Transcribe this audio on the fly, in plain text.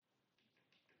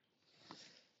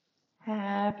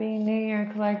Happy New Year,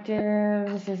 Collective.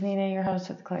 This is Nina, your host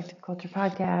of the Collective Culture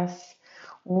Podcast.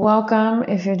 Welcome.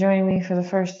 If you're joining me for the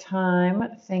first time,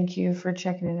 thank you for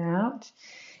checking it out.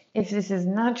 If this is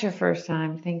not your first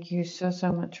time, thank you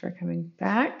so much for coming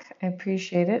back. I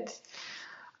appreciate it.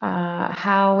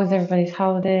 How was everybody's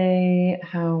holiday?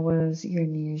 How was your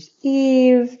New Year's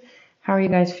Eve? How are you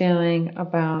guys feeling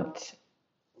about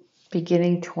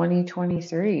beginning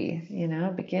 2023?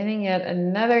 Beginning yet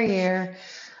another year,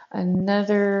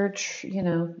 another,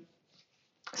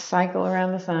 cycle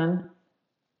around the sun.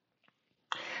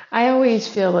 I always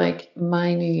feel like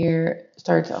my new year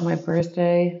starts on my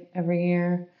birthday every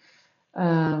year.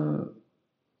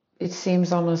 It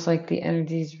seems almost like the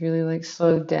energy's really like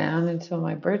slowed down until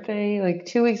my birthday, like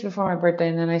 2 weeks before my birthday,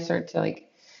 and then I start to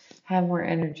like have more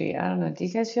energy. I don't know. Do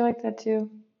you guys feel like that too?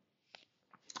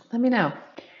 Let me know.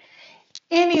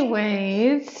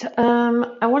 Anyways,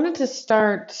 I wanted to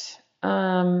start.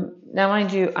 Now,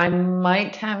 mind you, I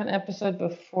might have an episode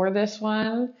before this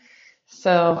one,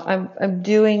 so I'm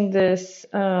doing this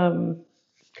kind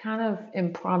of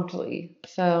impromptu.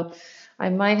 So I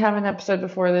might have an episode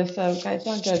before this. So guys,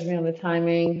 don't judge me on the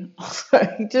timing.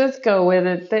 Just go with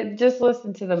it. Just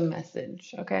listen to the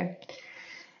message, okay?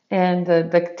 And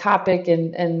the topic,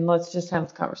 and let's just have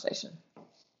this conversation.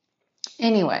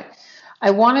 Anyway, I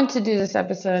wanted to do this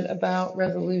episode about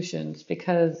resolutions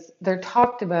because they're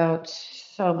talked about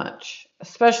so much,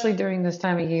 especially during this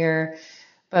time of year.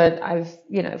 But I've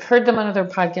heard them on other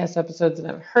podcast episodes, and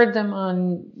I've heard them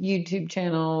on YouTube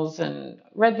channels and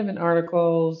read them in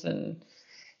articles and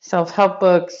self-help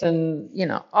books and,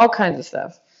 all kinds of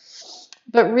stuff.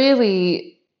 But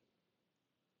really,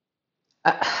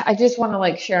 I just want to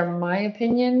like share my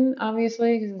opinion,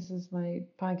 obviously, because this is my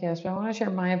podcast, but I want to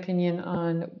share my opinion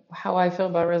on how I feel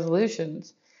about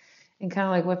resolutions and kind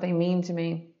of like what they mean to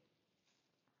me.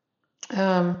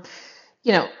 Um,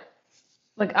 you know,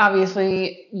 like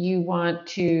obviously you want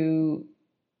to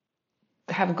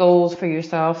have goals for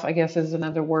yourself, I guess is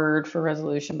another word for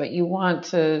resolution, but you want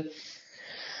to,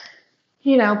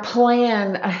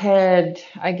 plan ahead,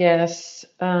 I guess,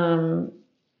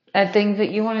 at things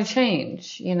that you want to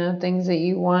change, things that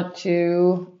you want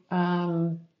to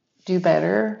do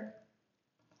better,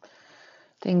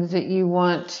 things that you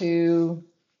want to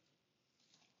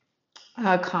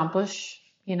accomplish,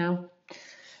 in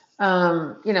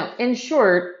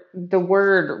short, the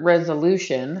word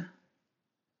resolution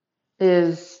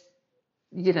is,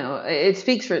 it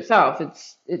speaks for itself.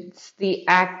 It's the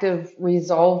act of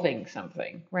resolving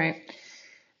something, right?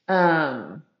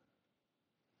 Um,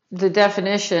 the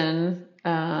definition,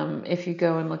 if you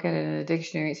go and look at it in a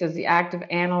dictionary, it says the act of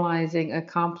analyzing a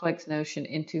complex notion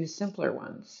into simpler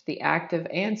ones, the act of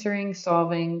answering,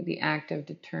 solving, the act of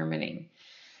determining.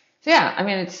 So yeah, I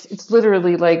mean, it's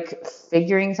literally like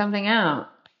figuring something out.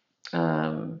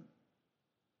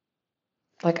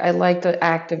 Like I like the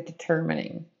act of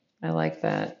determining. I like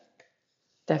that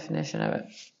definition of it.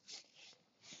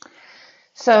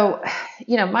 So,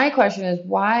 my question is,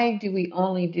 why do we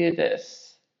only do this?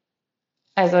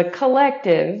 As a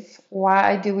collective,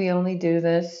 why do we only do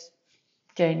this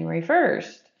January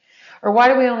 1st? Or why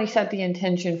do we only set the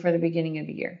intention for the beginning of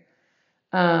the year?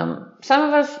 Some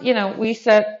of us, we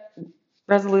set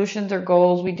resolutions or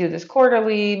goals. We do this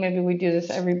quarterly. Maybe we do this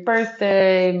every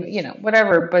birthday,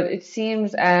 whatever. But it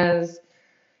seems as,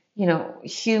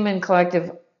 human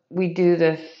collective, we do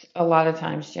this a lot of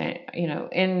times,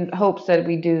 in hopes that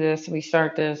we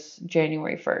start this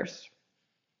January 1st.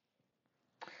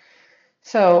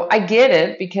 So I get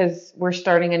it because we're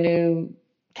starting a new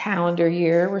calendar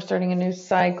year. We're starting a new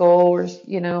cycle.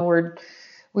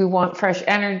 We want fresh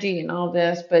energy and all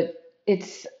this, but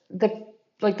it's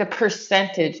the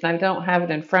percentage, and I don't have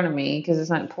it in front of me because it's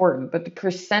not important, but the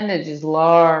percentage is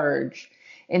large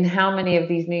in how many of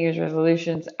these New Year's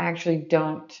resolutions actually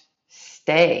don't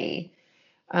stay.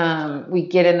 We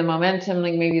get in the momentum,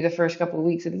 like maybe the first couple of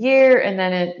weeks of the year, and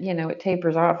then it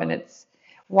tapers off, and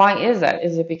why is that?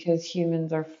 Is it because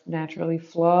humans are naturally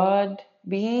flawed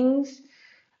beings?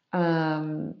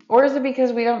 Or is it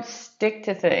because we don't stick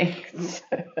to things?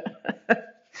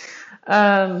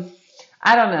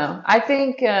 I don't know. I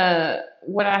think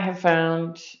what I have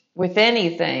found with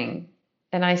anything,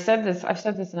 and I've said this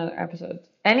in other episodes,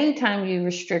 anytime you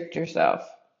restrict yourself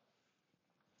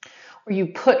or you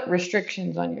put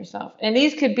restrictions on yourself, and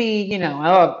these could be,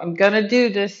 I'm going to do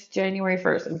this January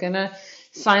 1st. I'm going to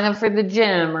sign up for the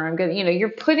gym, or I'm going to, you're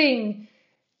putting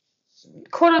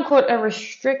quote unquote a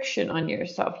restriction on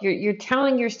yourself. You're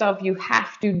telling yourself you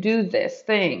have to do this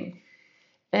thing.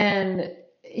 And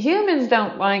humans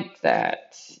don't like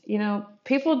that.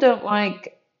 People don't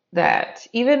like that.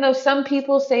 Even though some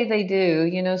people say they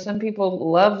do, some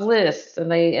people love lists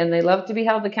and they love to be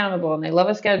held accountable and they love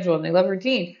a schedule and they love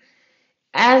routine.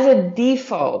 As a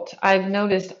default, I've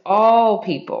noticed all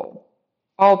people,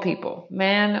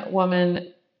 man,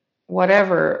 woman,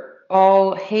 whatever,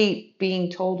 all hate being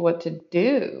told what to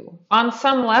do on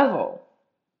some level.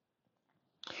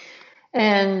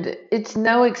 And it's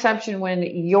no exception when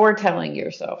you're telling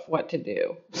yourself what to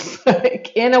do,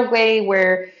 like in a way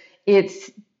where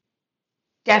it's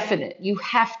definite. You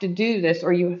have to do this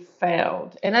or you have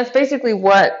failed. And that's basically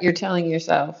what you're telling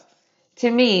yourself. To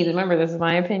me, remember, this is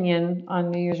my opinion on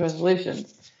New Year's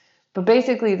resolutions. But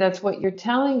basically, that's what you're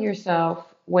telling yourself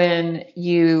when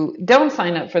you don't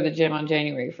sign up for the gym on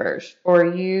January 1st, or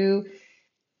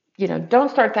don't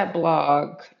start that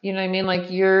blog. You know what I mean? Like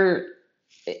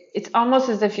it's almost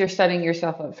as if you're setting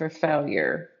yourself up for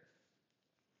failure.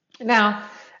 Now,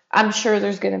 I'm sure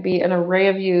there's going to be an array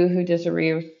of you who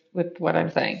disagree with what I'm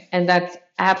saying. And that's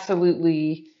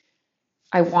absolutely,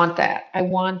 I want that. I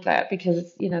want that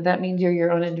because, that means you're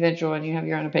your own individual and you have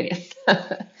your own opinion.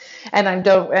 And I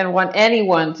don't and want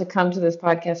anyone to come to this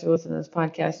podcast or listen to this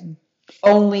podcast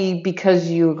only because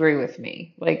you agree with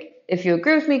me. Like, if you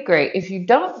agree with me, great. If you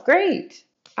don't, great.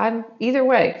 I'm either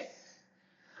way.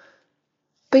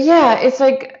 But yeah, it's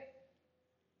like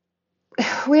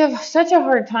we have such a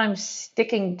hard time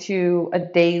sticking to a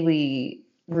daily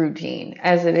routine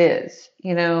as it is.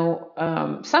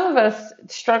 Some of us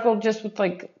struggle just with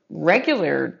like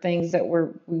regular things that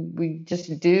we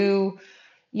just do,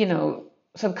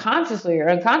 subconsciously or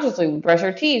unconsciously. We brush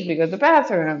our teeth, we go to the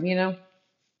bathroom.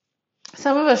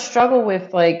 Some of us struggle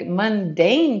with like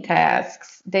mundane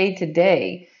tasks day to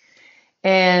day.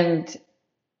 And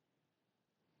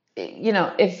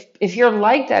if you're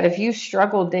like that, if you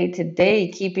struggle day to day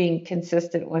keeping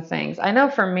consistent with things, I know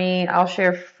for me, I'll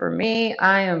share for me,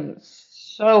 I am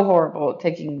so horrible at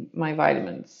taking my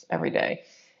vitamins every day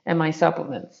and my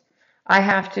supplements. I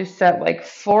have to set like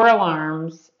 4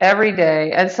 alarms every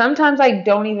day. And sometimes I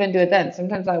don't even do it then.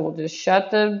 Sometimes I will just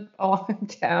shut the alarm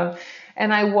down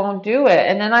and I won't do it.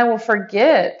 And then I will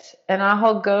forget and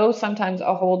I'll go sometimes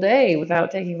a whole day without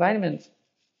taking vitamins.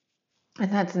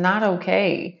 And that's not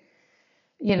okay.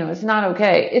 It's not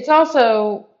okay. It's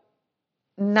also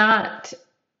not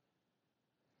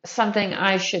something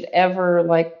I should ever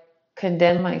like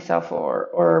condemn myself for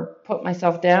or put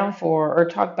myself down for or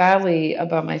talk badly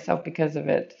about myself because of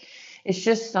it. It's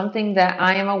just something that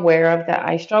I am aware of that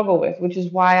I struggle with, which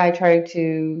is why I try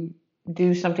to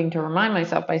do something to remind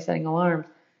myself by setting alarms.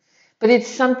 But it's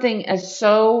something as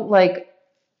so like,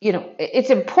 it's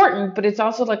important, but it's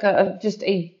also like just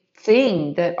a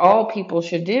thing that all people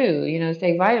should do,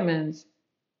 take vitamins.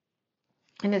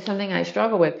 And it's something I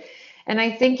struggle with. And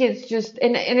I think it's just,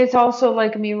 and it's also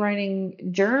like me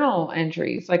writing journal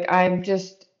entries. Like I'm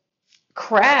just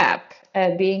crap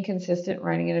at being consistent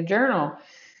writing in a journal.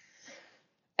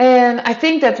 And I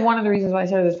think that's one of the reasons why I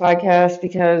started this podcast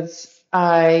because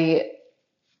like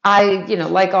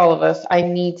all of us, I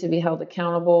need to be held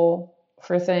accountable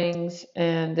for things.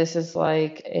 And this is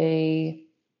like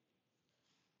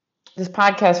this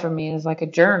podcast for me is like a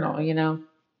journal,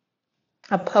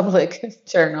 a public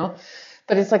journal,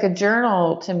 but it's like a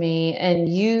journal to me. And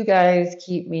you guys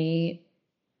keep me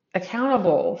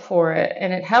accountable for it.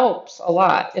 And it helps a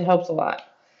lot. It helps a lot.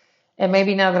 And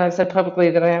maybe now that I've said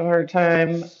publicly that I have a hard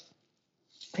time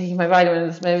taking my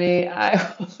vitamins, maybe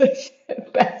I will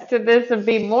get back to this and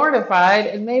be mortified,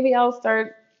 and maybe I'll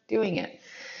start doing it.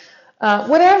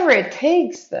 Whatever it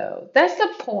takes, though, that's the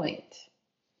point.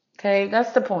 Okay,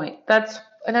 that's the point. That's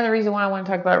another reason why I want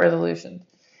to talk about resolutions.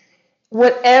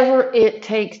 Whatever it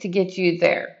takes to get you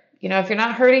there. If you're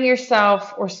not hurting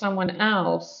yourself or someone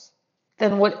else,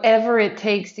 then whatever it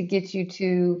takes to get you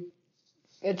to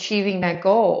achieving that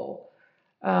goal,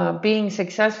 being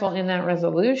successful in that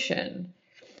resolution.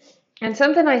 And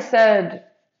something I said,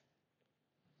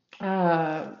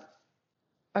 I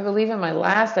believe in my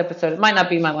last episode, it might not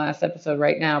be my last episode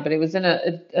right now, but it was in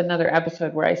another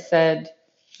episode where I said,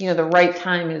 the right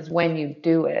time is when you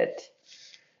do it.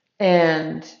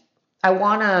 And I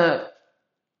want to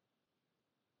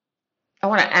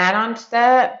add on to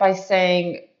that by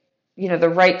saying, the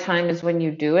right time is when you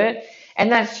do it.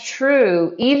 And that's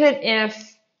true, even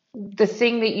if the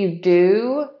thing that you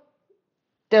do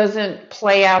doesn't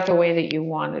play out the way that you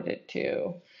wanted it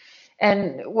to.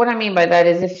 And what I mean by that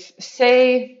is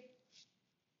say,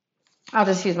 I'll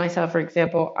just use myself for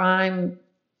example, I'm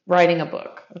writing a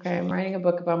book. Okay, I'm writing a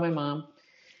book about my mom.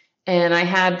 And I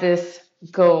had this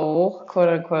goal, quote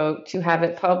unquote, to have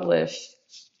it published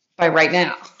by right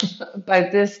now, by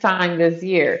this time this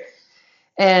year.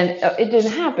 And it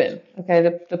didn't happen.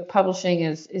 Okay, the publishing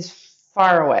is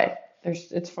far away.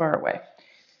 It's far away.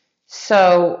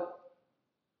 So,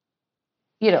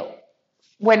 you know,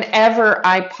 whenever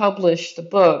I publish the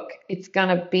book, it's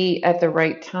gonna be at the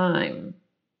right time.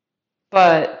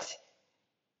 But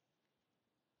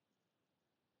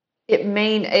it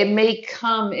may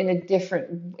come in a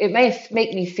different, it may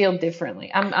make me feel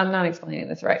differently. I'm not explaining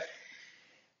this right.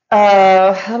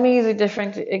 Let me use a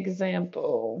different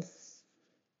example.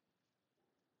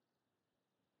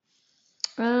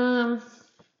 Um,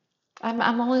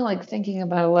 I'm only like thinking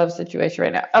about a love situation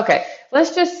right now. Okay,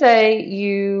 let's just say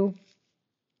you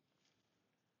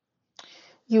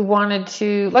wanted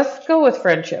to, let's go with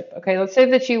friendship. Okay, let's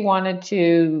say that you wanted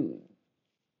to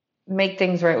make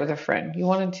things right with a friend. You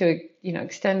wanted to,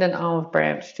 extend an olive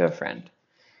branch to a friend.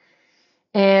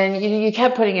 And you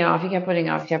kept putting it off, you kept putting it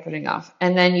off, you kept putting it off.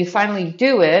 And then you finally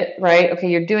do it, right? Okay,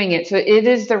 you're doing it. So it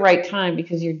is the right time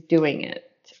because you're doing it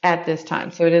at this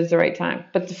time. So it is the right time.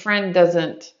 But the friend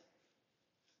doesn't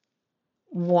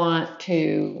want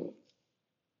to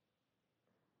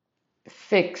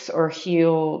fix or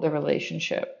heal the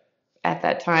relationship at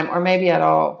that time, or maybe at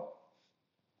all.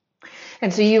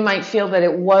 And so you might feel that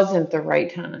it wasn't the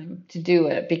right time to do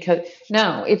it because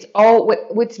no, it's all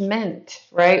what's meant,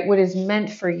 right? What is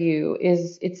meant for you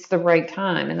is it's the right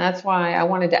time. And that's why I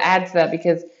wanted to add to that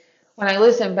because when I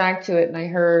listened back to it and I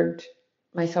heard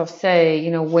myself say,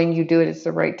 when you do it, it's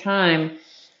the right time.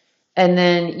 And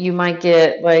then you might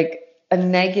get like a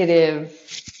negative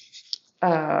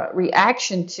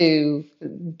reaction to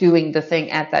doing the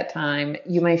thing at that time.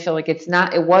 You may feel like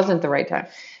it wasn't the right time.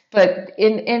 But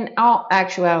in all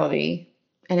actuality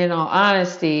and in all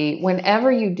honesty, whenever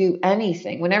you do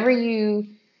anything, whenever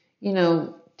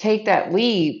take that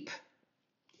leap,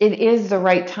 it is the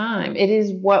right time. It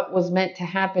is what was meant to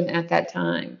happen at that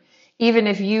time. Even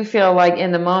if you feel like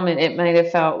in the moment it might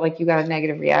have felt like you got a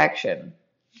negative reaction,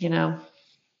 you know.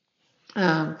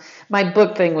 My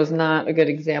book thing was not a good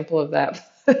example of that,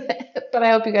 but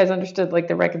I hope you guys understood like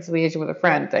the reconciliation with a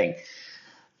friend thing.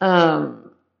 Um,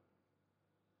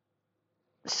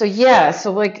 so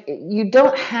like you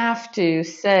don't have to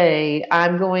say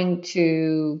I'm going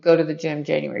to go to the gym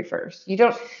January 1st.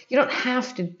 You don't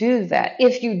have to do that.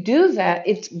 If you do that,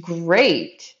 it's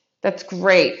great. That's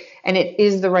great. And it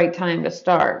is the right time to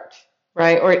start,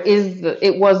 right? Or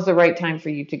it was the right time for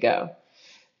you to go.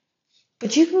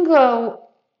 But you can go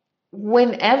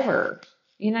whenever.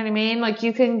 You know what I mean? Like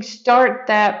you can start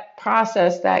that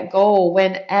process, that goal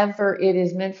whenever it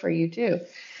is meant for you to.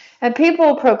 And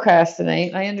people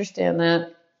procrastinate. I understand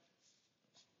that.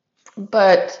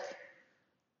 But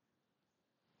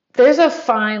there's a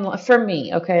fine line for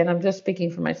me, okay, and I'm just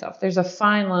speaking for myself. There's a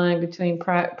fine line between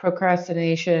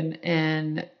procrastination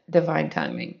and divine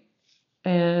timing.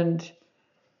 And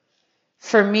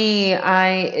for me,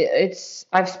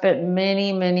 I've spent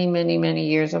many, many, many, many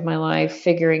years of my life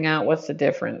figuring out what's the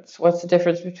difference. What's the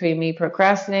difference between me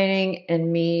procrastinating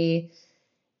and me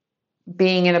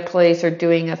being in a place or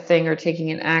doing a thing or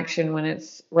taking an action when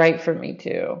it's right for me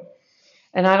to.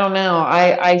 And I don't know.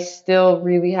 I still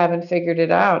really haven't figured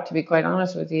it out, to be quite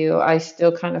honest with you. I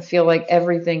still kind of feel like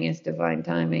everything is divine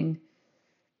timing.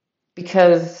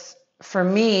 Because for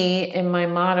me, in my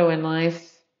motto in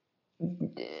life,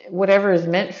 whatever is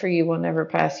meant for you will never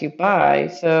pass you by.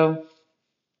 So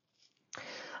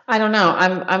I don't know.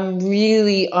 I'm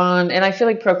really on, and I feel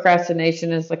like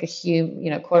procrastination is like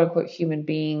a quote unquote human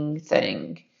being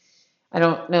thing. I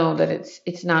don't know that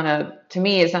it's not to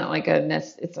me, it's not like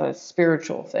it's a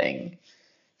spiritual thing.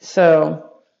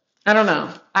 So I don't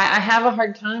know. I have a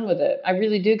hard time with it. I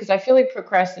really do, because I feel like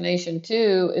procrastination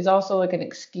too is also like an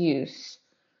excuse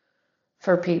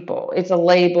for people. It's a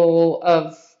label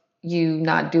of you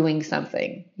not doing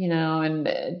something, and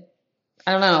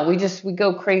I don't know. We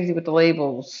go crazy with the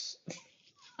labels.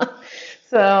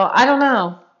 So I don't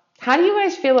know. How do you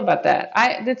guys feel about that?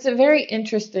 That's a very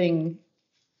interesting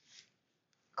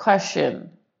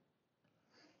question.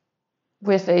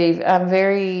 I'm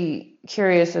very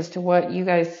curious as to what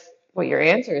your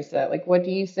answer is to that. Like, what do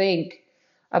you think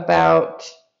about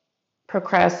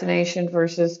procrastination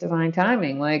versus divine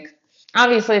timing? Like,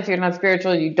 obviously, if you're not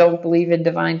spiritual, you don't believe in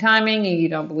divine timing, and you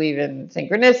don't believe in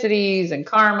synchronicities and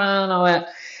karma and all that,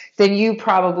 then you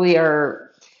probably are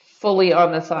fully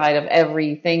on the side of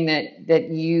everything that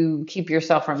you keep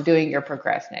yourself from doing, you're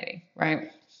procrastinating, right?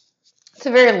 It's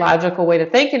a very logical way to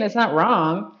think, and it's not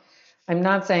wrong. I'm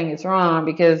not saying it's wrong,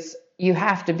 because you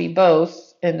have to be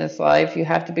both in this life. You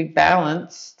have to be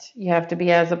balanced. You have to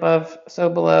be as above, so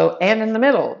below, and in the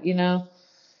middle,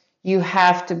 You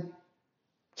have to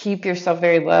keep yourself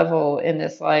very level in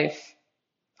this life.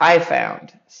 I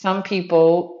found some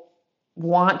people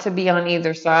want to be on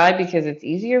either side because it's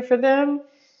easier for them.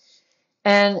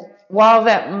 And while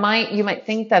you might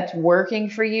think that's working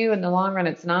for you, in the long run,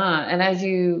 it's not. And as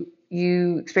you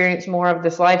experience more of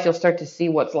this life, you'll start to see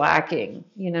what's lacking.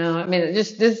 I mean,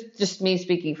 just me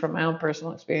speaking from my own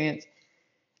personal experience.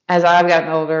 As I've gotten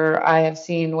older, I have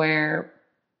seen where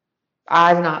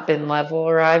I've not been level,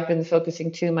 or I've been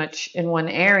focusing too much in one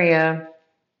area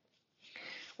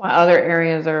while other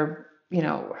areas are,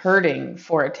 hurting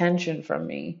for attention from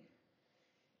me.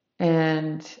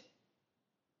 And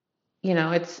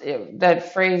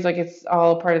that phrase, like, it's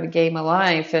all a part of the game of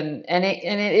life, and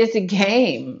it is a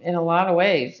game in a lot of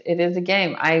ways. It is a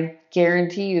game. I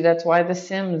guarantee you that's why The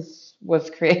Sims was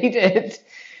created.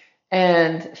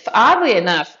 And oddly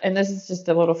enough, and this is just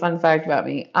a little fun fact about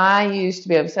me, I used to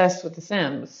be obsessed with The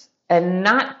Sims and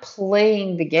not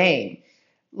playing the game.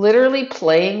 Literally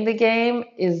playing the game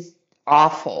is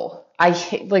awful. I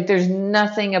hate, like, there's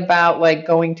nothing about like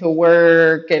going to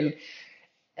work and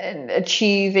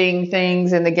achieving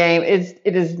things in the game.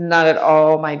 It is not at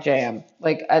all my jam.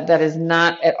 Like, that is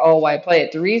not at all why I play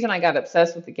it. The reason I got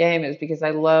obsessed with the game is because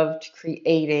I loved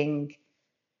creating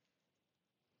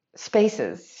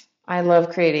spaces. I love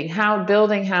creating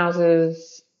building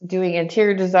houses, doing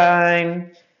interior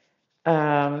design,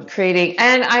 creating.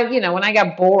 And when I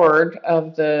got bored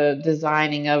of the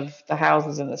designing of the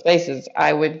houses and the spaces,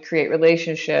 I would create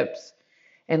relationships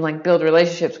and like build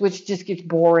relationships, which just gets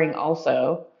boring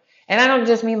also. And I don't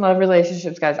just mean love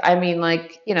relationships, guys. I mean,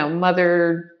 like,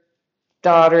 mother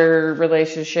daughter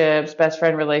relationships, best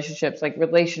friend relationships, like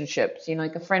relationships,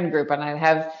 like a friend group. And I'd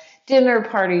have dinner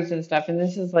parties and stuff. And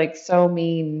this is like so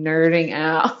me nerding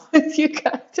out with you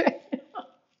guys right now.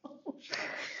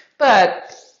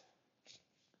 But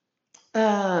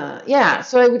yeah,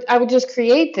 so I would just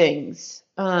create things.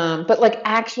 But like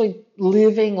actually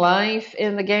living life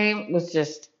in the game was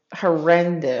just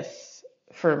horrendous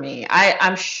for me.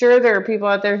 I'm sure there are people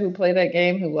out there who play that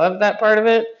game who love that part of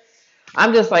it.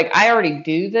 I'm just like, I already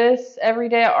do this every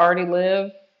day. I already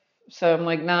live. So I'm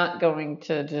like not going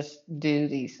to just do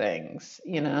these things.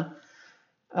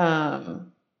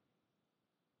 Um,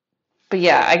 but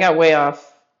yeah, I got way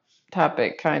off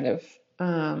topic kind of.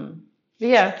 But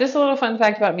yeah, just a little fun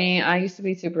fact about me. I used to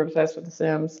be super obsessed with The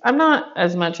Sims. I'm not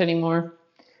as much anymore,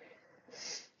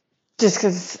 just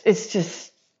because it's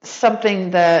just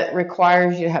something that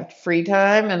requires you to have free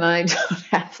time, and I don't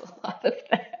have a lot of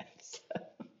that.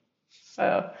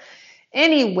 So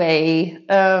anyway,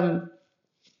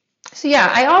 so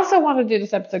yeah, I also want to do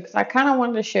this episode because I kind of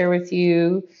wanted to share with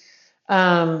you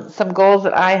some goals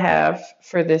that I have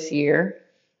for this year.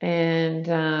 And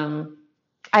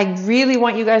I really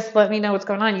want you guys to let me know what's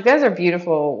going on. You guys are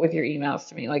beautiful with your emails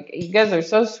to me. Like, you guys are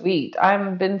so sweet.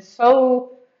 I've been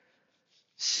so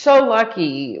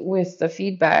lucky with the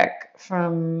feedback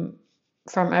from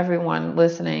everyone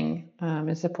listening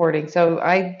and supporting. So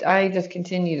I just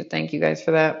continue to thank you guys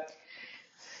for that.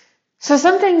 So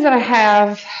some things that I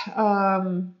have,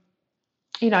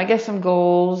 I guess some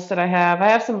goals that I have. I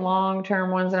have some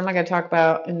long-term ones that I'm not going to talk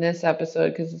about in this episode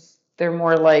because they're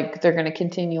more like they're going to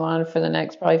continue on for the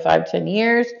next probably 5-10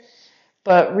 years.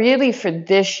 But really for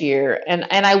this year, and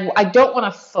I don't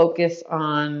want to focus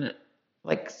on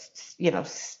like,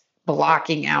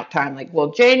 blocking out time. Like,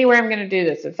 well, January I'm going to do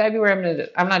this, and February I'm going to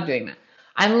do. I'm not doing that.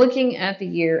 I'm looking at the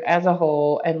year as a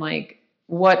whole and like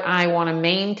what I want to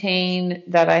maintain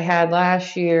that I had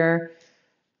last year.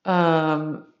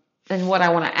 And what I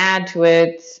want to add to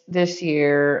it this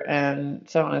year, and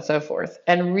so on and so forth.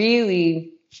 And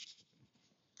really,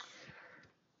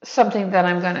 something that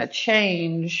I'm going to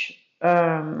change.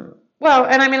 Well,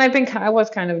 and I mean, I was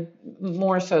kind of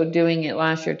more so doing it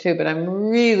last year too, but I'm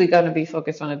really going to be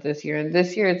focused on it this year. And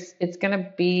this year, it's going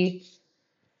to be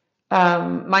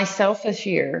myself this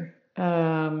year.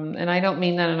 And I don't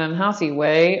mean that in an unhealthy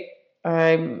way.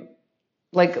 I'm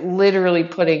like literally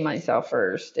putting myself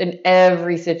first in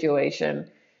every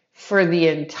situation for the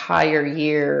entire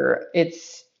year.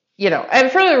 It's,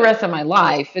 and for the rest of my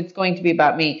life, it's going to be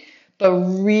about me. But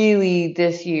really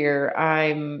this year,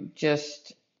 I'm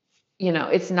just,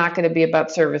 it's not going to be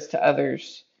about service to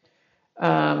others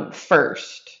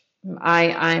first.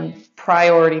 I'm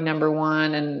priority number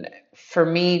one. And for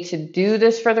me to do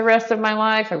this for the rest of my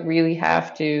life, I really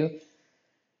have to,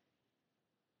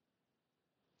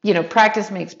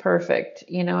 practice makes perfect,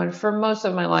 and for most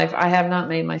of my life, I have not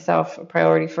made myself a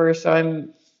priority first. So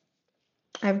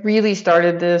I really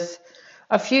started this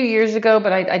a few years ago,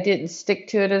 but I didn't stick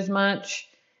to it as much.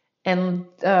 And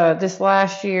this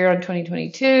last year, in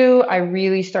 2022, I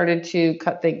really started to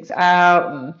cut things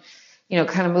out and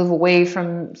kind of move away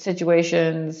from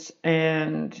situations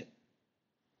and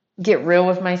get real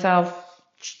with myself,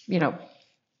 you know,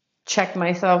 check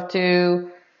myself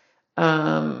too.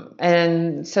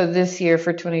 And so this year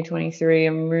for 2023,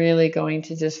 I'm really going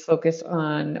to just focus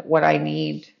on what I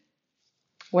need,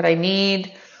 what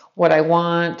I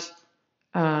want,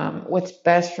 what's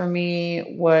best for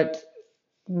me, what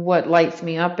lights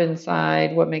me up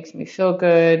inside, what makes me feel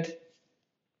good.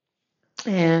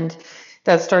 And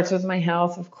that starts with my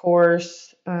health, of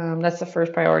course. That's the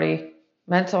first priority.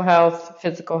 Mental health,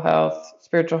 physical health,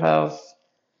 spiritual health,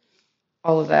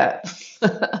 all of that.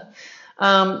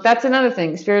 That's another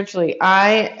thing. Spiritually,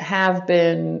 I have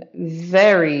been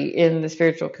very in the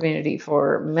spiritual community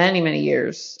for many, many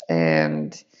years.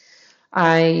 And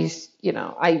I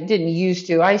didn't used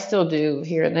to, I still do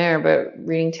here and there, but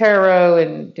reading tarot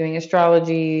and doing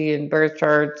astrology and birth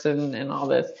charts and all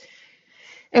this.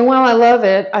 And while I love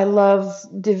it, I love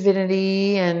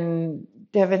divinity and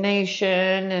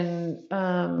divination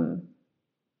and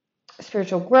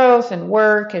spiritual growth and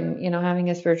work and, having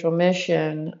a spiritual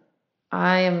mission.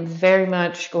 I am very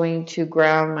much going to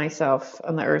ground myself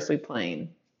on the earthly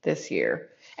plane this year.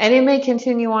 And it may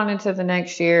continue on into the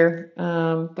next year.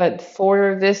 But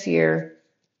for this year,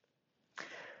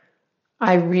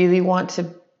 I really want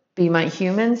to be my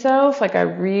human self. Like I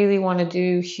really want to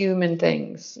do human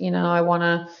things. I want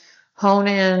to hone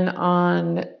in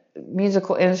on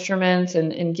musical instruments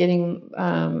and getting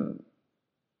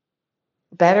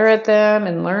better at them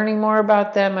and learning more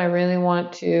about them. I really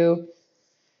want to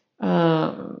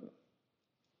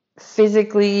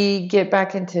physically get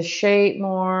back into shape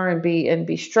more and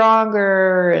be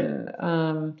stronger,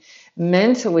 and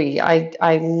mentally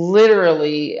I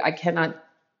literally I cannot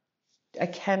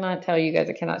tell you guys,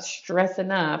 I cannot stress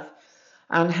enough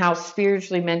on how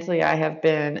spiritually, mentally I have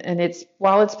been. And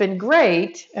while it's been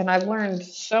great and I've learned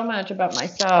so much about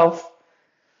myself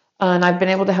and I've been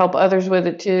able to help others with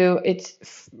it too,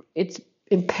 it's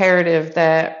imperative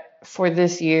that for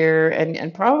this year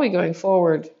and probably going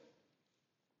forward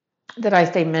that I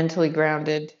stay mentally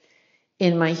grounded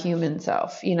in my human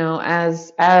self,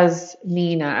 as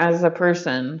Nina, as a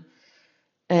person,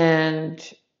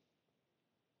 and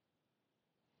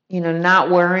not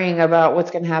worrying about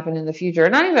what's going to happen in the future,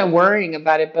 and not even worrying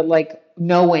about it, but like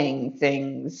knowing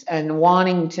things and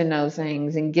wanting to know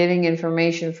things and getting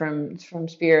information from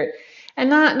spirit. And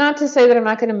not to say that I'm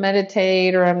not going to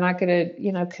meditate or I'm not going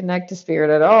to, connect to spirit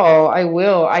at all. I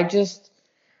will.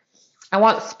 I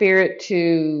want spirit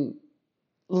to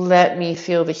let me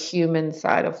feel the human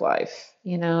side of life,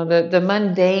 the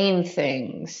mundane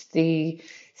things, the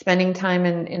spending time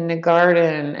in the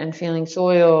garden and feeling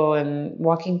soil and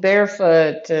walking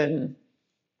barefoot and,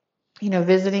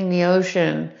 visiting the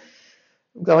ocean,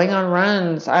 going on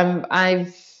runs.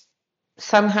 I've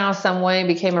somehow, some way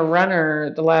became a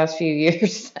runner the last few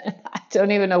years. I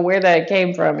don't even know where that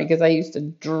came from because I used to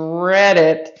dread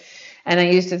it and I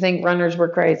used to think runners were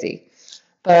crazy.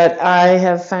 But I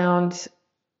have found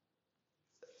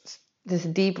this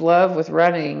deep love with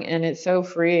running, and it's so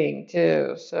freeing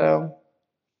too. So,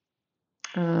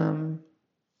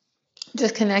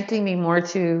 just connecting me more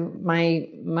to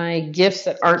my gifts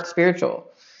that aren't spiritual.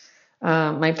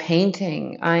 My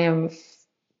painting, I am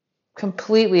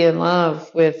completely in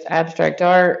love with abstract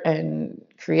art and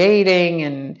creating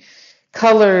and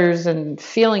colors and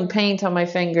feeling paint on my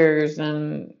fingers.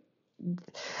 And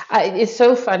it's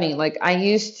so funny. Like I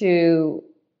used to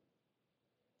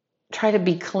try to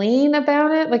be clean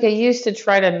about it. Like I used to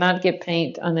try to not get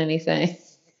paint on anything.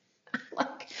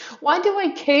 Like, why do I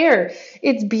care?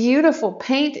 It's beautiful.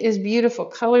 Paint is beautiful.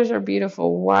 Colors are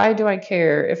beautiful. Why do I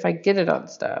care if I get it on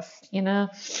stuff?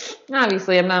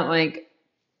 Obviously I'm not like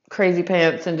crazy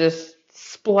pants and just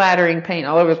splattering paint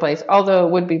all over the place. Although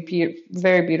it would be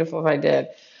very beautiful if I did.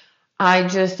 I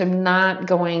just am not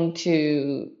going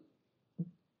to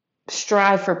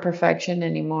strive for perfection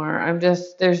anymore.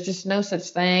 There's just no such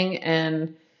thing.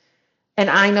 And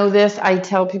I know this, I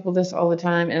tell people this all the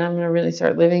time, and I'm going to really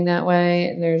start living that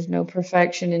way. There's no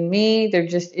perfection in me. There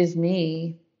just is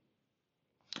me.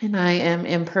 And I am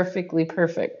imperfectly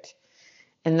perfect.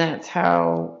 And that's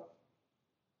how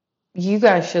you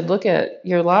guys should look at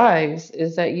your lives,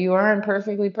 is that you are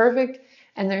imperfectly perfect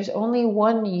and there's only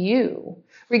one you.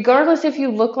 Regardless if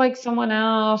you look like someone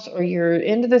else or you're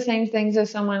into the same things as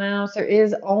someone else, there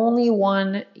is only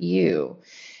one you.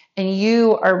 And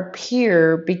you are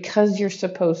here because you're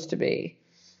supposed to be.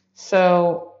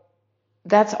 So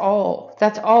that's all.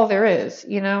 That's all there is,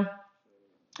 And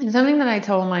something that I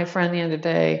told my friend the other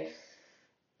day,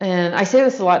 and I say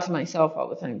this a lot to myself all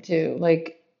the time too,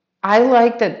 like, I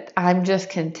like that I'm just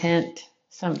content.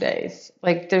 some days.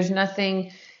 Like there's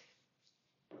nothing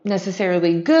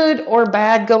necessarily good or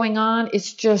bad going on.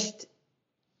 It's just,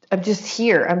 I'm just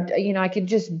here. I could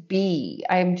just be.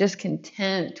 I'm just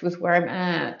content with where I'm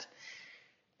at.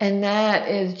 And that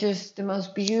is just the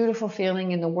most beautiful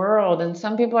feeling in the world. And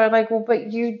some people are like, well,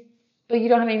 but you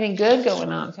don't have anything good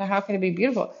going on. So how can it be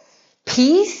beautiful?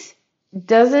 Peace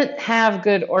doesn't have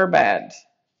good or bad.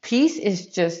 Peace is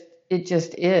just, it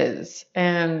just is.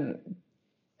 And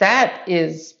that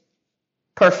is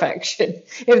perfection.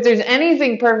 If there's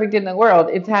anything perfect in the world,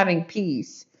 it's having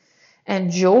peace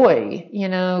and joy,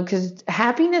 because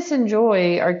happiness and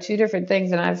joy are two different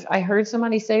things. And I heard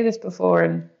somebody say this before,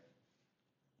 and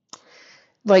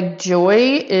like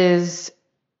joy is,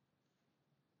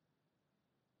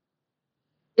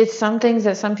 it's some things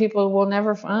that some people will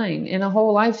never find in a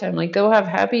whole lifetime. Like they'll have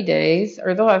happy days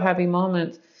or they'll have happy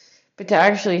moments, but to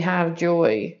actually have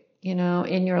joy,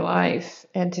 in your life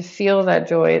and to feel that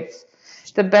joy, it's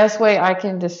the best way I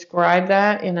can describe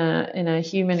that in a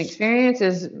human experience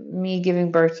is me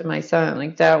giving birth to my son.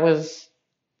 Like that was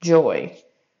joy,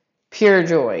 pure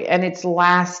joy, and it's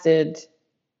lasted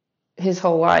his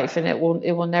whole life, and it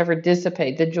will never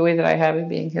dissipate. The joy that I have in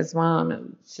being his mom, it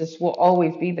just will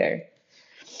always be there.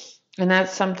 And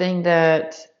that's something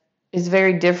that is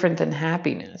very different than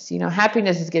happiness.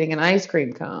 Happiness is getting an ice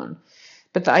cream cone,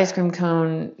 but the ice cream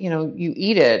cone, you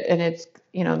eat it and it's,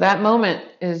 that moment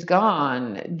is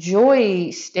gone. Joy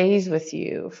stays with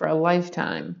you for a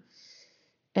lifetime.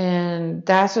 And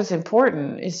that's what's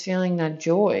important, is feeling that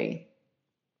joy.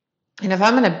 And if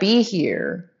I'm going to be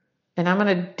here and I'm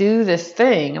going to do this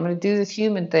thing, I'm going to do this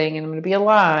human thing, and I'm going to be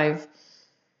alive,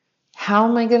 how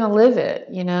am I going to live it?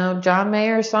 John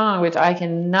Mayer's song, which I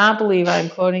cannot believe I'm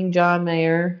quoting John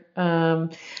Mayer.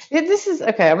 This is,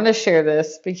 okay, I'm going to share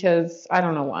this because I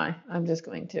don't know why. I'm just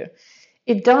going to.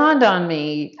 It dawned on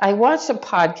me. I watched a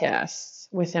podcast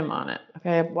with him on it.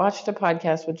 Okay, I watched a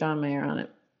podcast with John Mayer on it.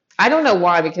 I don't know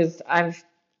why, because I'm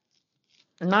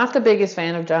not the biggest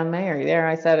fan of John Mayer. There,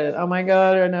 I said it. Oh my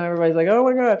God, I know everybody's like, oh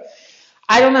my God.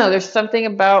 I don't know. There's something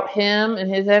about him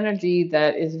and his energy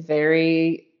that is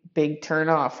very big turn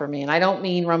off for me. And I don't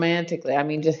mean romantically. I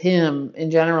mean just him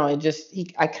in general.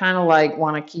 I kind of like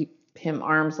want to keep him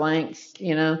arm's length,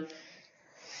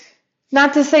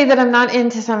 Not to say that I'm not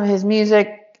into some of his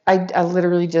music. I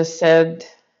literally just said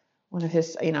one of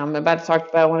his, I'm about to talk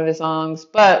about one of his songs,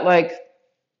 but like,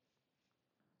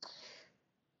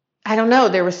 I don't know.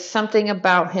 There was something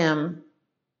about him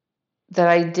that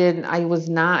I did not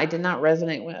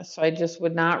resonate with. So I just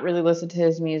would not really listen to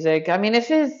his music. I mean, if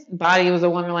his Body Was a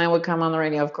Wonderland would come on the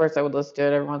radio, of course I would listen to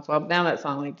it every once in a while. But now that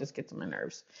song like just gets on my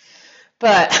nerves.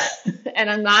 But, and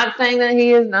I'm not saying that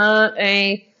he is not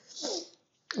a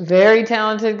very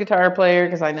talented guitar player,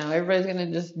 because I know everybody's going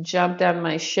to just jump down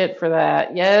my shit for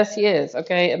that. Yes, he is.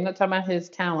 Okay. I'm not talking about his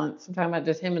talents. I'm talking about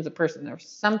just him as a person. There's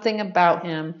something about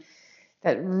him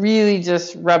that really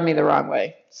just rubbed me the wrong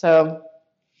way. So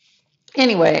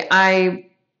anyway,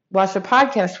 I watched a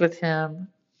podcast with him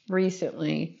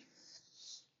recently,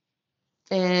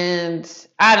 and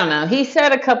I don't know. He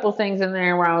said a couple things in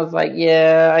there where I was like,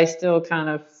 yeah, I still kind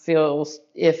of feel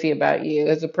iffy about you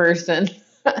as a person.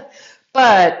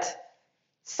 But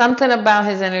something about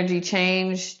his energy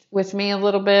changed with me a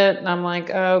little bit, and I'm like,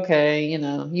 oh, okay,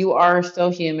 you are still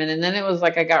human. And then it was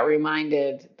like I got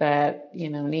reminded that,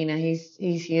 Nina, he's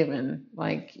human.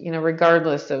 Like,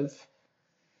 regardless of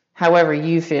however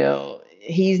you feel,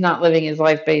 he's not living his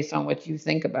life based on what you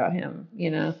think about him,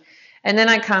 And then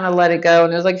I kind of let it go.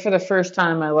 And it was like for the first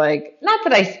time, not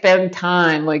that I spend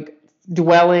time like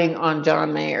dwelling on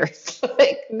John Mayer.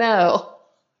 Like, no,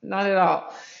 not at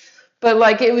all. But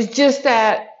like, it was just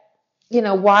that,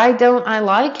 why don't I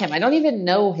like him? I don't even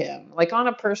know him. Like on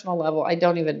a personal level, I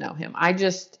don't even know him. I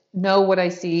just know what I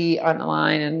see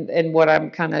online and what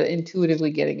I'm kind of intuitively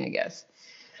getting, I guess.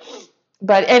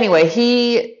 But anyway,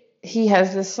 he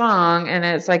has this song, and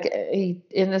it's like,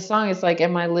 in the song, it's like,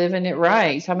 am I living it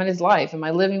right? I'm in his life. Am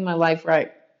I living my life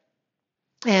right?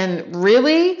 And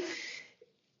really,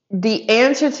 the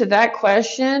answer to that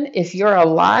question, if you're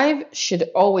alive,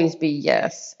 should always be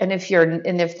yes. And if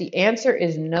the answer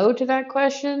is no to that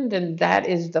question, then that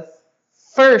is the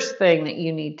first thing that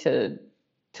you need to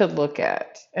look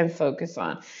at and focus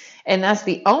on. And that's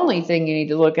the only thing you need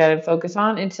to look at and focus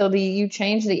on until you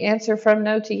change the answer from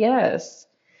no to yes.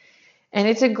 And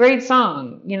it's a great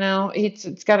song,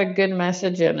 it's got a good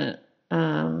message in it.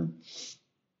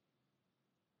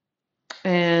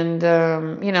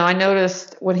 I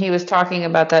noticed when he was talking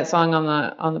about that song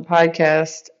on the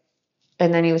podcast,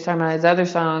 and then he was talking about his other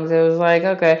songs, it was like,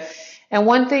 okay. And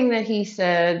one thing that he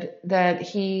said that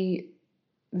he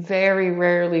very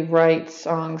rarely writes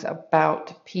songs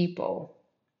about people.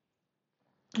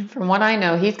 And from what I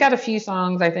know, he's got a few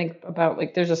songs, I think, about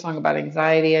like there's a song about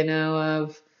anxiety I know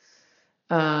of.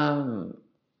 Um,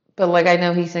 but like I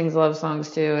know he sings love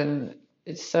songs too, and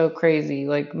it's so crazy.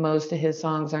 Like most of his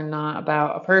songs are not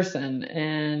about a person.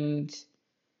 And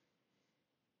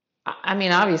I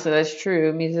mean, obviously that's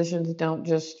true. Musicians don't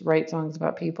just write songs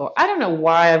about people. I don't know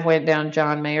why I've went down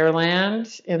John Mayer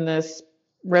land in this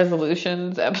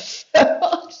resolutions episode.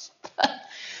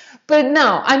 But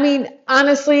no, I mean,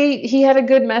 honestly, he had a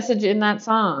good message in that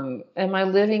song. Am I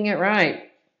living it right?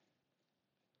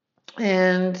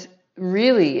 And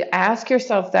really ask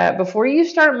yourself that before you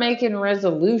start making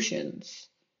resolutions.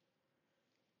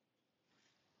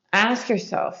 Ask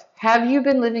yourself, have you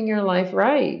been living your life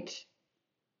right?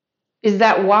 Is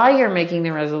that why you're making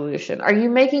the resolution? Are you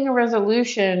making a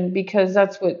resolution because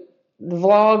that's what the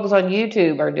vlogs on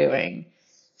YouTube are doing?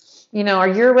 You know, are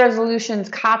your resolutions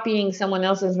copying someone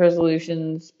else's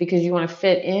resolutions because you want to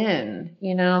fit in?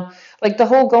 You know, like the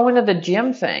whole going to the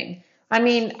gym thing. I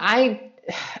mean,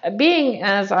 being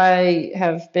as I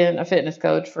have been a fitness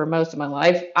coach for most of my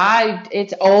life,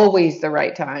 it's always the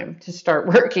right time to start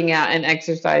working out and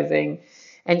exercising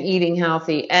and eating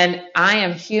healthy. And I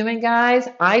am human, guys.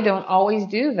 I don't always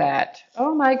do that.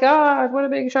 Oh my God, what a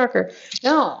big shocker.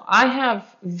 No, I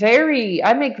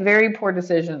make very poor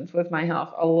decisions with my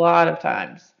health a lot of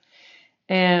times.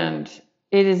 And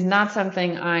it is not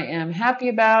something I am happy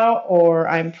about or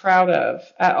I'm proud of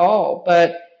at all.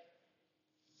 But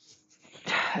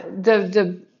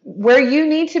the where you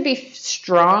need to be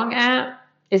strong at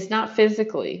is not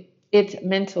physically, it's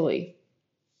mentally.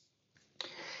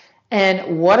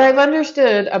 And what I've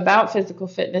understood about physical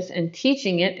fitness and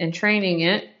teaching it and training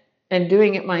it and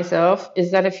doing it myself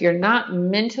is that if you're not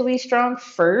mentally strong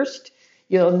first,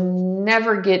 you'll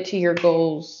never get to your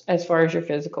goals as far as your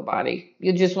physical body.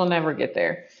 You just will never get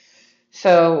there.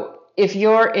 So if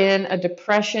you're in a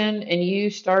depression and you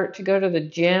start to go to the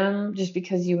gym just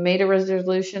because you made a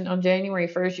resolution on January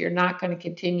 1st, you're not going to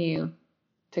continue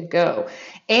to go.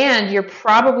 And you're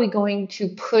probably going to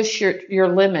push your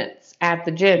limits at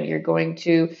the gym. You're going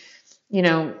to, you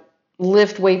know,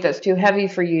 lift weight that's too heavy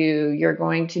for you. You're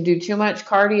going to do too much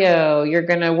cardio. You're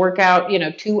going to work out,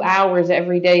 2 hours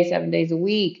every day, 7 days a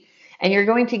week, and you're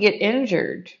going to get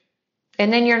injured.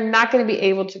 And then you're not going to be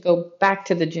able to go back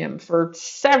to the gym for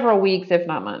several weeks, if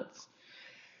not months.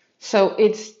 So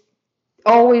it's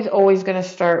always going to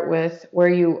start with where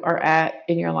you are at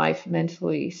in your life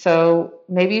mentally. So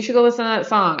maybe you should go listen to that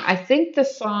song. I think the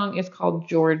song is called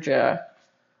Georgia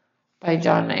by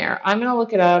John Mayer. I'm going to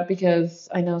look it up because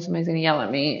I know somebody's going to yell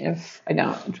at me if I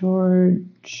don't.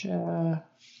 Georgia.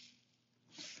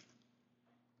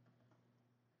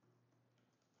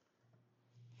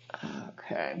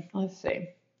 Okay, let's see.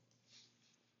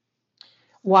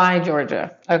 Why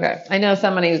Georgia? Okay, I know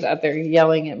somebody who's out there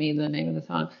yelling at me the name of the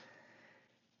song.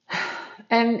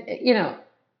 And,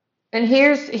 and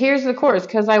here's the course,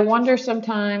 because I wonder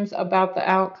sometimes about the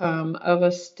outcome of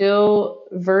a still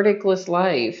verticalist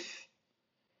life.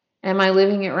 Am I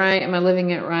living it right? Am I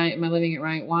living it right? Am I living it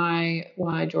right?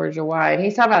 Why Georgia? Why? And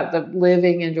he's talking about the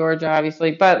living in Georgia,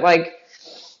 obviously, but like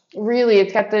really,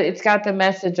 it's got the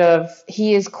message of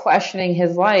he is questioning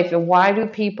his life. And why do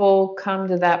people come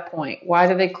to that point? Why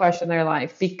do they question their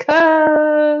life?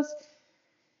 Because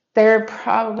they're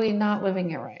probably not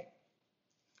living it right.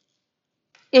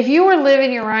 If you were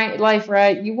living your life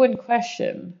right, you wouldn't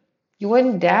question. You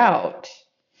wouldn't doubt.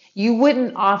 You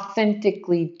wouldn't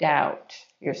authentically doubt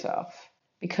yourself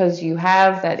because you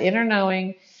have that inner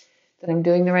knowing that I'm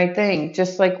doing the right thing.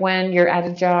 Just like when you're at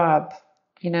a job,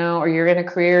 or you're in a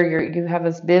career, you have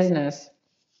this business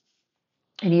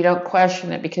and you don't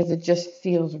question it because it just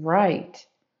feels right.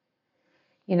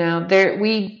 Like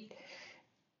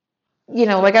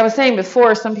I was saying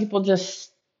before, some people just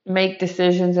make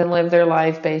decisions and live their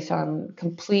life based on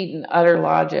complete and utter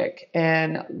logic.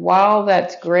 And while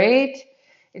that's great,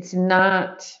 it's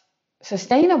not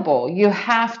sustainable. You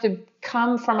have to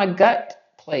come from a gut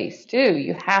place too.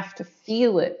 You have to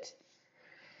feel it.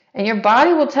 And your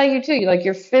body will tell you too, like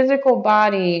your physical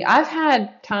body. I've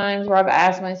had times where I've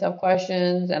asked myself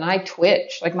questions and I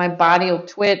twitch, like my body will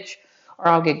twitch, or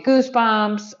I'll get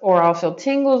goosebumps, or I'll feel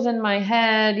tingles in my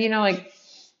head,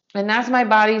 and that's my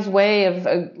body's way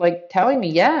of like telling me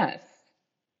yes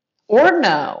or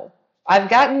no. I've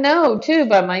gotten no too,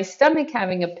 but my stomach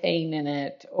having a pain in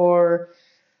it, or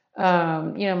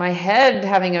my head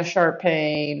having a sharp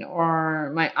pain,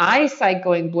 or my eyesight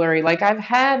going blurry. Like I've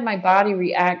had my body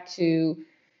react to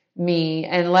me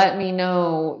and let me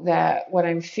know that what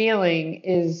I'm feeling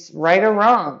is right or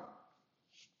wrong.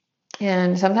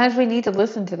 And sometimes we need to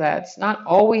listen to that. It's not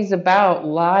always about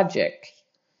logic.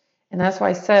 And that's why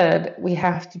I said we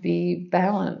have to be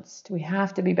balanced. We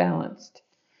have to be balanced.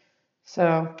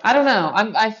 So I don't know.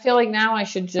 I feel like now I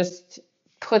should just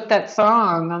put that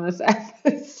song on this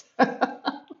episode,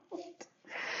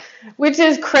 which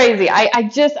is crazy. I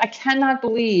cannot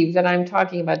believe that I'm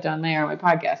talking about John Mayer on my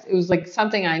podcast. It was like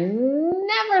something I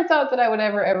never thought that I would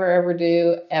ever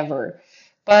do, ever.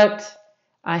 But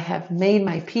I have made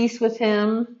my peace with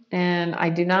him, and I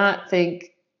do not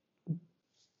think,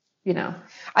 you know,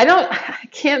 I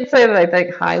can't say that I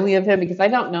think highly of him because I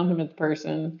don't know him as a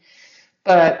person,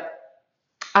 but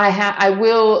I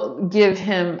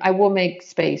will make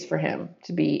space for him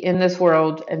to be in this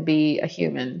world and be a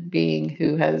human being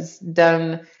who has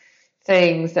done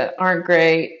things that aren't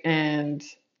great and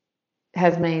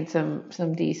has made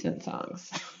some decent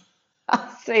songs. I'll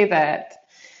say that.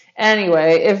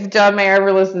 Anyway, if John Mayer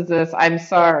ever listens to this, I'm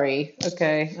sorry.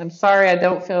 Okay. I'm sorry I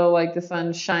don't feel like the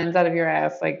sun shines out of your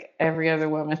ass like every other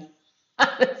woman on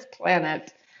this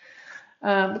planet.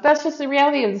 But that's just the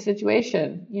reality of the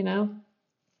situation, you know?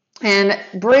 And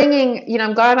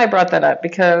I'm glad I brought that up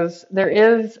because there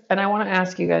is, and I want to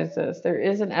ask you guys this, there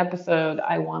is an episode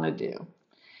I want to do.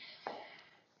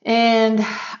 And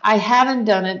I haven't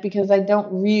done it because I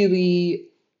don't really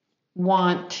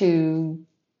want to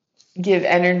give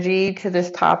energy to this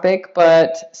topic,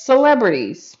 but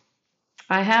celebrities.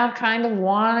 I have kind of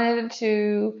wanted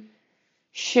to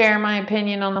share my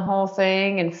opinion on the whole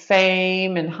thing and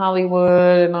fame and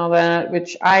Hollywood and all that,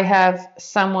 which I have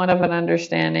somewhat of an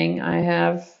understanding. I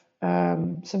have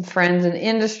some friends in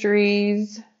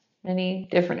industries, many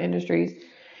different industries,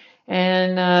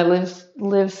 and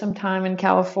live some time in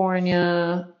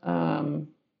California. And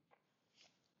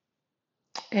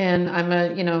I'm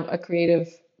a creative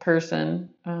person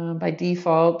by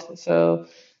default. So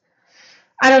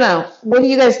I don't know. What do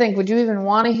you guys think? Would you even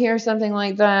want to hear something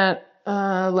like that?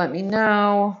 Let me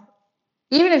know.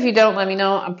 Even if you don't let me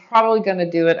know, I'm probably going to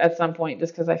do it at some point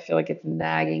just because I feel like it's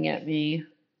nagging at me.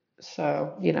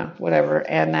 So, whatever.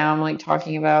 And now I'm like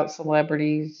talking about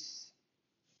celebrities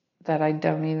that I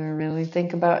don't even really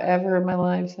think about ever in my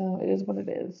life. So it is what it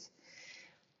is.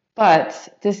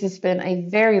 But this has been a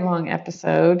very long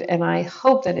episode, and I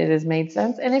hope that it has made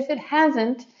sense. And if it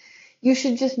hasn't, you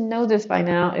should just know this by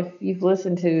now if you've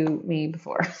listened to me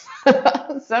before.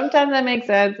 Sometimes that makes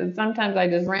sense, and sometimes I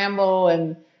just ramble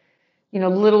and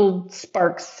little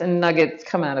sparks and nuggets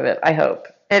come out of it, I hope.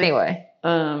 Anyway,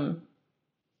 but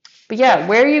yeah,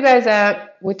 where are you guys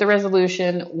at with the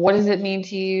resolution? What does it mean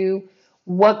to you?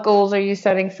 What goals are you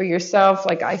setting for yourself?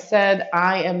 Like I said,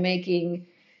 I am making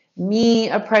me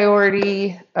a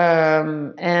priority,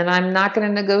 and I'm not going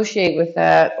to negotiate with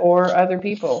that or other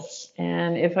people.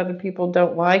 And if other people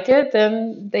don't like it,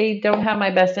 then they don't have my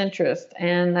best interest.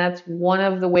 And that's one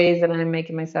of the ways that I'm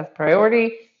making myself a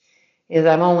priority is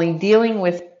I'm only dealing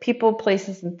with people,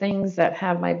 places, and things that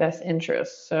have my best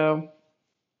interests. So,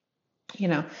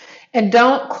 and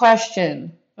don't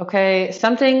question, okay?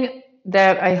 Something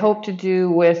that I hope to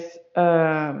do with,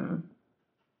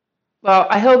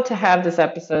 I hope to have this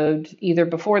episode either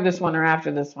before this one or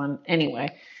after this one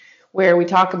anyway, where we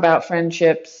talk about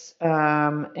friendships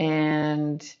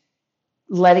and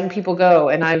letting people go.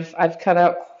 And I've cut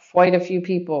out quite a few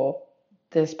people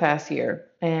this past year,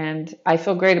 and I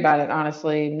feel great about it,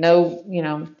 honestly. No,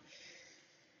 no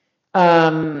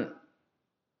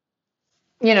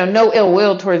ill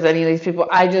will towards any of these people.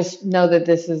 I just know that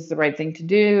this is the right thing to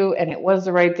do, and it was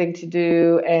the right thing to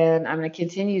do, and I'm going to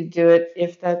continue to do it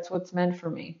if that's what's meant for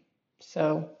me.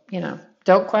 So,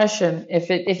 don't question.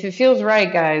 If it feels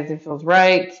right, guys, it feels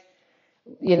right.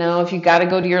 If you got to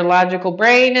go to your logical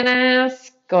brain and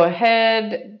ask, go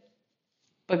ahead,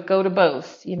 but go to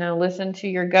both. Listen to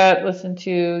your gut, listen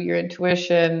to your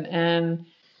intuition, and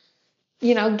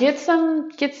get some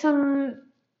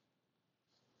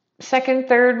second,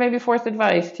 third, maybe fourth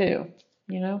advice too.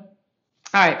 All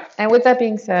right. And with that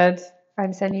being said,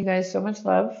 I'm sending you guys so much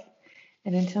love,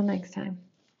 and until next time,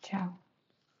 ciao.